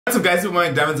What's up guys, it's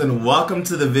Mike Diamonds and welcome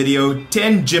to the video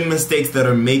 10 gym mistakes that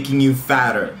are making you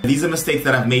fatter. These are mistakes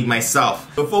that I've made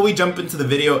myself. Before we jump into the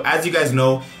video, as you guys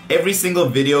know, every single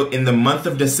video in the month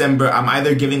of December, I'm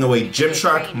either giving away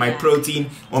Gymshark, my protein,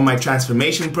 or my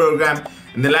transformation program.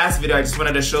 In the last video, I just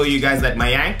wanted to show you guys that my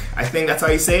yank, I think that's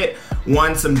how you say it,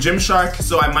 won some Gymshark,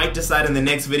 so I might decide in the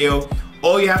next video.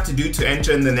 All you have to do to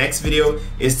enter in the next video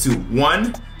is to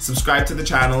 1. Subscribe to the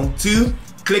channel, 2.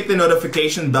 Click the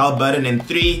notification bell button, and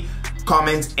 3.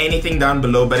 Comment anything down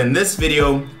below. But in this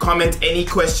video, comment any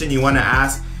question you want to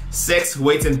ask. 6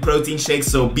 weights and protein shakes,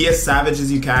 so be as savage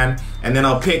as you can, and then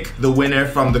I'll pick the winner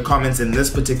from the comments in this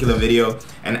particular video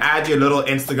and add your little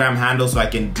Instagram handle so I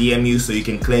can DM you so you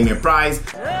can claim your prize.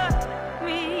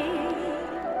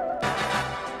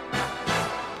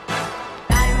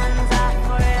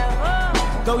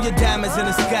 Throw your diamonds in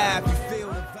the sky if you feel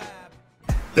the vibe.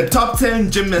 The top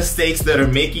 10 gym mistakes that are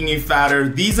making you fatter.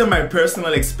 These are my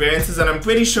personal experiences, and I'm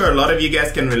pretty sure a lot of you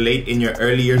guys can relate in your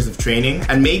early years of training.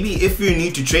 And maybe if you're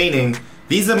new to training,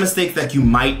 these are mistakes that you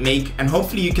might make, and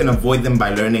hopefully you can avoid them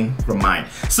by learning from mine.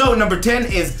 So number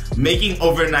 10 is making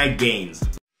overnight gains.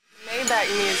 Maybach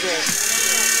music.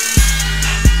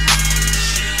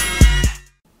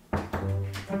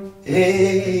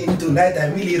 Hey, tonight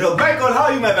I'm really rock. Michael, how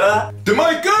are you, my brother?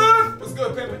 Michael! What's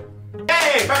good, Pepe?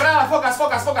 Hey, my brother, focus.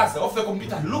 Off the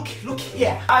computer. Look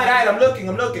here. Alright, I'm looking.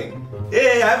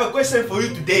 Hey, I have a question for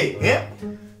you today. Yeah?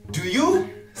 Do you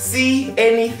see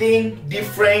anything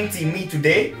different in me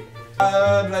today? Do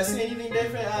I see anything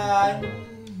different?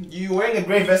 You wearing a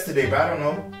grey vest today, but I don't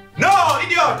know. No,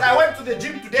 idiot! I went to the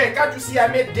gym today. Can't you see I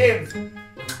made gains?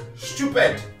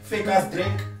 Stupid. Fake ass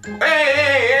drink.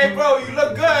 Hey, bro, you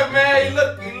look good, man.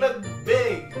 You look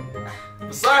big.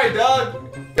 I'm sorry, dog.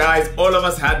 Guys, all of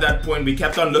us had that point. We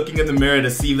kept on looking in the mirror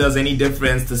to see if there was any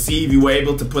difference, to see if you were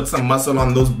able to put some muscle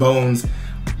on those bones.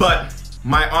 But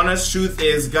my honest truth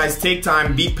is, guys, take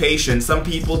time, be patient. Some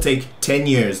people take 10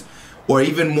 years or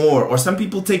even more, or some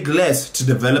people take less to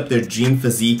develop their dream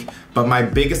physique. But my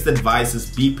biggest advice is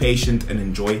be patient and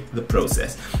enjoy the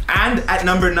process. And at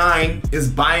number 9 is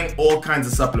buying all kinds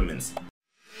of supplements.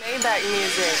 Maybach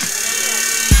music.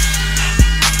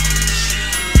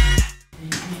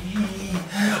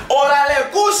 Orale,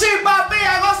 Kushi, papi,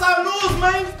 I got some news,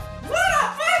 man. What the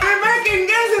fuck? I'm making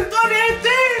gains in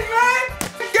 2018, man.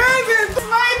 Gains in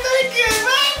 2018,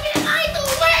 man.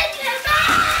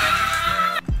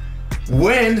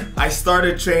 When I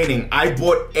started training, I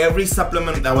bought every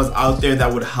supplement that was out there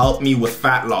that would help me with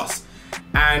fat loss.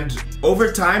 And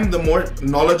over time, the more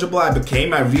knowledgeable I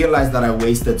became, I realized that I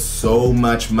wasted so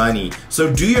much money.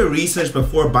 So do your research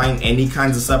before buying any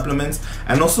kinds of supplements,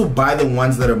 and also buy the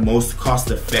ones that are most cost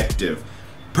effective.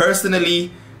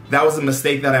 Personally, that was a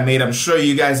mistake that I made. I'm sure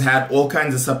you guys had all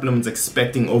kinds of supplements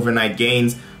expecting overnight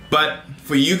gains, but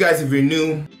for you guys, if you're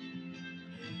new,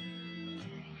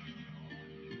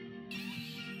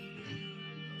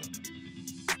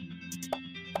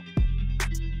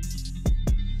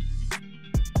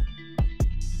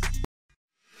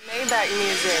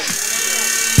 Music.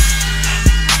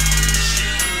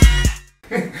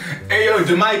 Hey yo,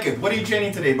 Jamaican, what are you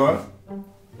training today, bro?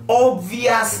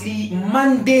 Obviously,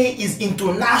 Monday is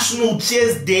International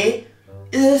Chest Day.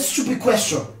 It's a stupid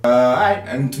question. Alright,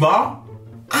 and tomorrow?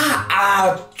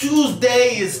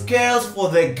 Tuesday is curls for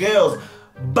the girls.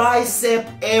 Bicep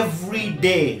every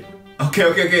day.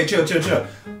 Okay, chill.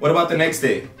 What about the next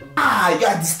day? You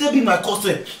are disturbing my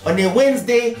costing. On a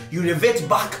Wednesday, you revert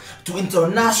back to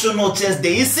International Chest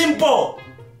Day. It's simple.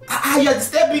 You are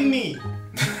disturbing me.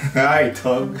 Alright,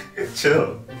 dog.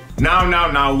 Chill.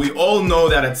 Now, we all know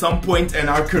that at some point in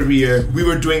our career, we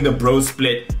were doing the bro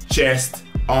split. Chest,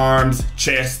 arms,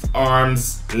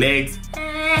 legs.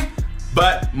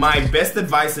 But my best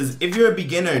advice is, if you're a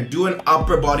beginner, do an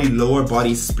upper body, lower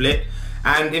body split.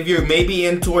 And if you're maybe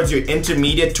in towards your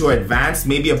intermediate to advanced,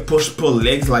 maybe a push-pull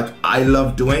legs like I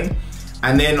love doing.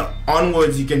 And then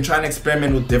onwards, you can try and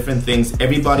experiment with different things.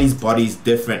 Everybody's body is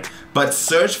different. But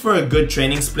search for a good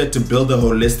training split to build a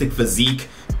holistic physique.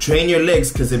 Train your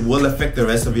legs because it will affect the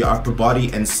rest of your upper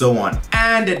body, and so on.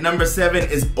 And at number 7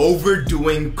 is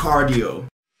overdoing cardio.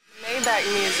 Maybach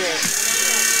music.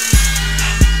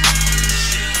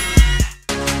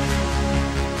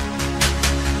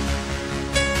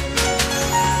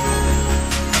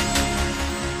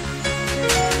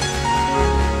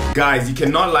 Guys, you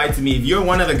cannot lie to me. If you're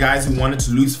one of the guys who wanted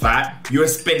to lose fat, you're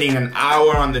spending an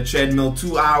hour on the treadmill,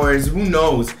 2 hours, who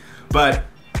knows? But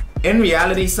in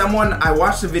reality, I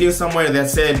watched a video somewhere that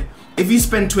said, if you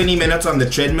spend 20 minutes on the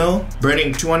treadmill,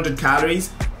 burning 200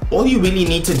 calories, all you really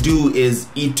need to do is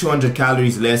eat 200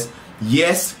 calories less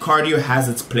Yes, cardio has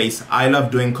its place. I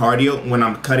love doing cardio when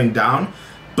I'm cutting down,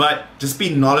 but just be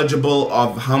knowledgeable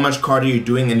of how much cardio you're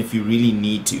doing and if you really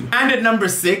need to. And at number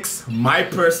 6, my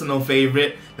personal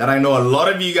favorite that I know a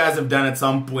lot of you guys have done at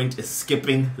some point is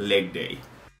skipping leg day.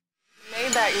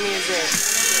 Maybach music.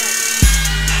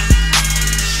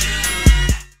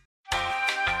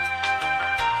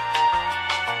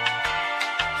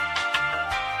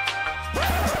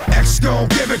 X gon'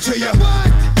 give it to you.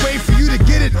 Wait for you to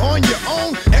get it on your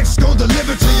own. X gon'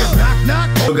 deliver to you. Knock,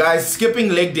 knock. So guys, skipping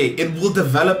leg day, it will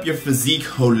develop your physique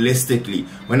holistically.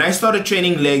 When I started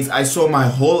training legs, I saw my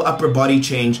whole upper body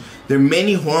change. There are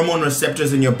many hormone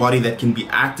receptors in your body that can be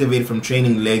activated from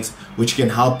training legs, which can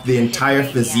help the entire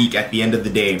physique at the end of the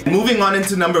day. Moving on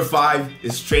into number 5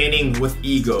 is training with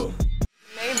ego.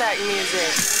 Maybach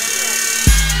music.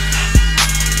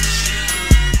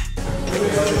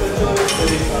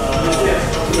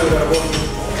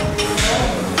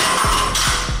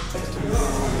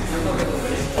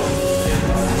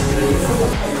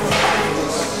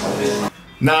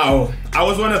 Now, I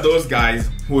was one of those guys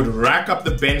who would rack up the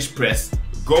bench press,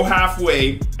 go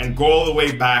halfway, and go all the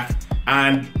way back,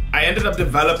 and I ended up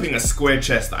developing a square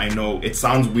chest. I know, it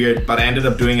sounds weird, but I ended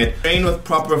up doing it. Train with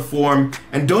proper form,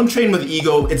 and don't train with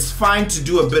ego. It's fine to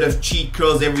do a bit of cheat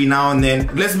curls every now and then.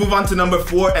 Let's move on to number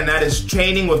 4, and that is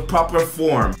training with proper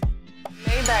form.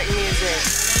 Maybach music.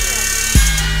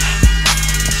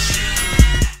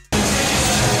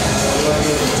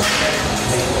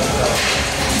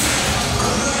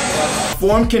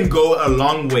 Form can go a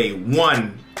long way.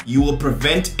 1, you will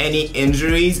prevent any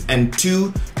injuries, and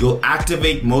 2, you'll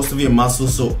activate most of your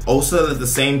muscles, so also at the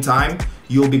same time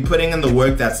you'll be putting in the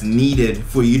work that's needed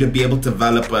for you to be able to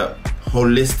develop a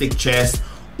holistic chest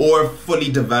or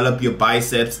fully develop your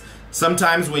biceps.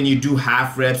 Sometimes when you do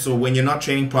half reps or when you're not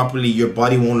training properly, your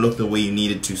body won't look the way you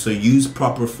need it to, so use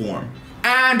proper form.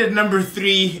 And at number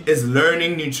 3 is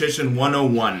learning nutrition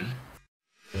 101.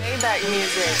 Maybach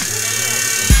music.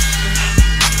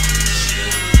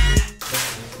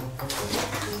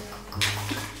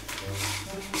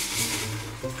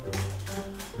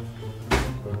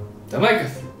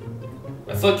 Demarcus,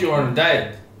 I thought you were on a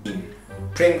diet.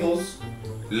 Pringles,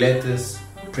 lettuce,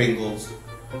 Pringles,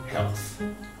 health.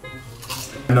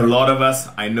 And a lot of us,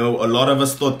 I know a lot of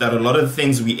us thought that a lot of the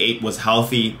things we ate was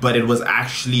healthy, but it was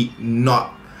actually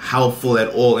not helpful at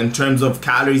all in terms of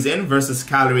calories in versus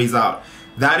calories out.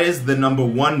 That is the number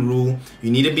 1 rule.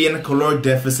 You need to be in a caloric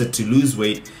deficit to lose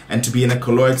weight and to be in a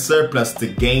caloric surplus to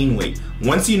gain weight.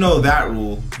 Once you know that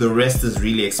rule, the rest is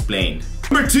really explained.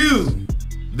 Number 2.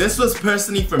 This was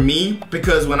personally for me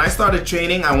because when I started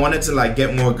training, I wanted to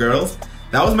get more girls.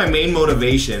 That was my main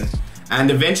motivation,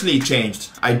 and eventually it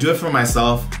changed. I do it for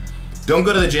myself. Don't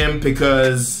go to the gym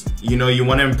because you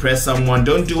want to impress someone.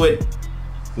 Don't do it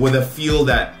with a feel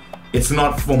that it's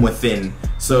not from within.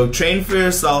 So train for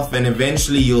yourself, and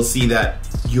eventually you'll see that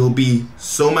you'll be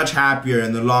so much happier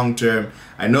in the long term.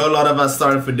 I know a lot of us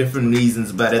started for different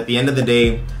reasons, but at the end of the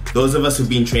day, those of us who've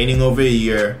been training over a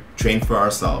year, train for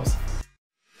ourselves.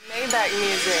 Maybach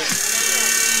music.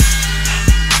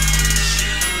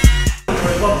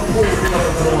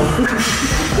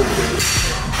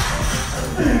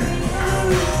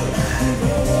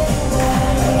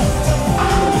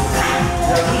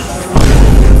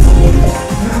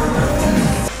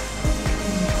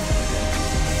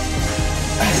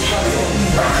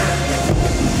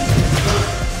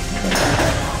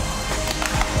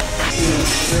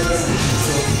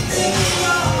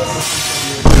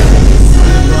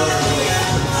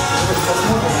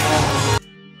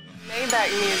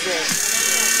 Maybach music.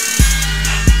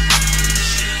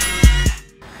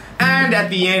 And at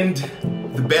the end,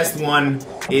 the best one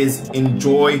is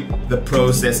enjoy the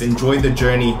process, enjoy the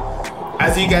journey.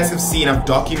 As you guys have seen, I've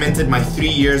documented my 3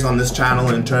 years on this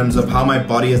channel in terms of how my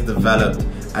body has developed,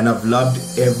 and I've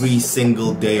loved every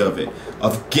single day of it.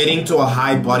 Of getting to a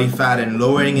high body fat and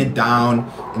lowering it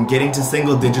down and getting to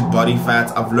single digit body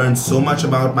fats. I've learned so much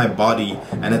about my body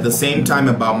and at the same time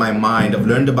about my mind. I've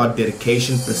learned about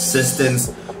dedication,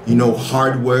 persistence,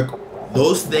 hard work.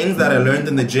 Those things that I learned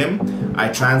in the gym, I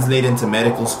translate into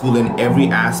medical school in every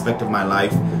aspect of my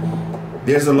life.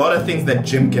 There's a lot of things that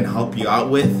gym can help you out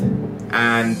with,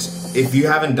 and if you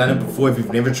haven't done it before, if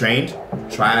you've never trained,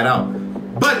 try it out.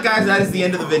 But guys, that is the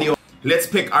end of the video. Let's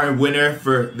pick our winner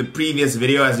for the previous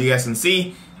video, as you guys can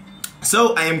see.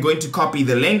 So I am going to copy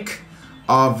the link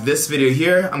of this video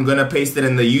here. I'm gonna paste it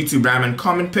in the YouTube ramen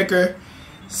comment picker.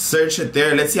 Search it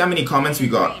there. Let's see how many comments we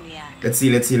got. Let's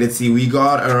see. We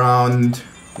got around,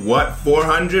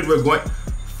 400? We're going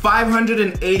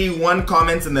 581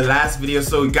 comments in the last video.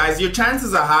 So guys, your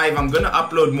chances are high if I'm gonna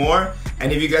upload more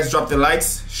And if you guys drop the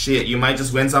likes, shit, you might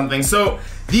just win something. So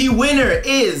the winner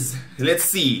is, let's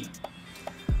see.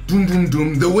 Doom, doom,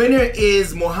 doom. The winner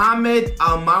is Mohammed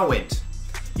Almawit.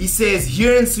 He says,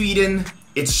 here in Sweden,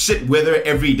 it's shit weather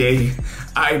every day.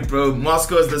 Alright, bro,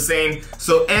 Moscow is the same.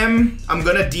 So I'm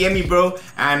gonna DM you, bro,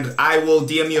 and I will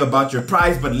DM you about your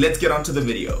prize, but let's get on to the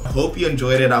video. I hope you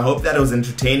enjoyed it. I hope that it was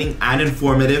entertaining and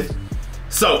informative.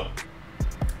 So,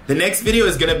 the next video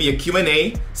is gonna be a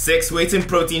Q&A, 6 weights and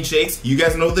protein shakes. You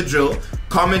guys know the drill.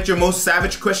 Comment your most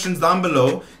savage questions down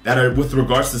below that are with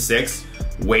regards to sex,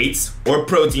 weights, or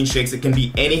protein shakes. It can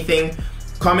be anything.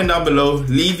 Comment down below,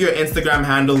 leave your Instagram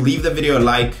handle, leave the video a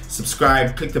like,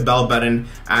 subscribe, click the bell button,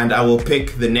 and I will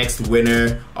pick the next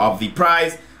winner of the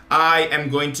prize. I am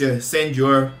going to send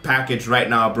your package right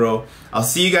now, bro. I'll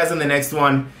see you guys in the next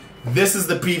one. This is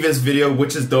the previous video,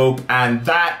 which is dope, and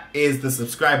that is the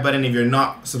subscribe button if you're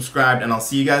not subscribed, and I'll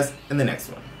see you guys in the next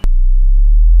one.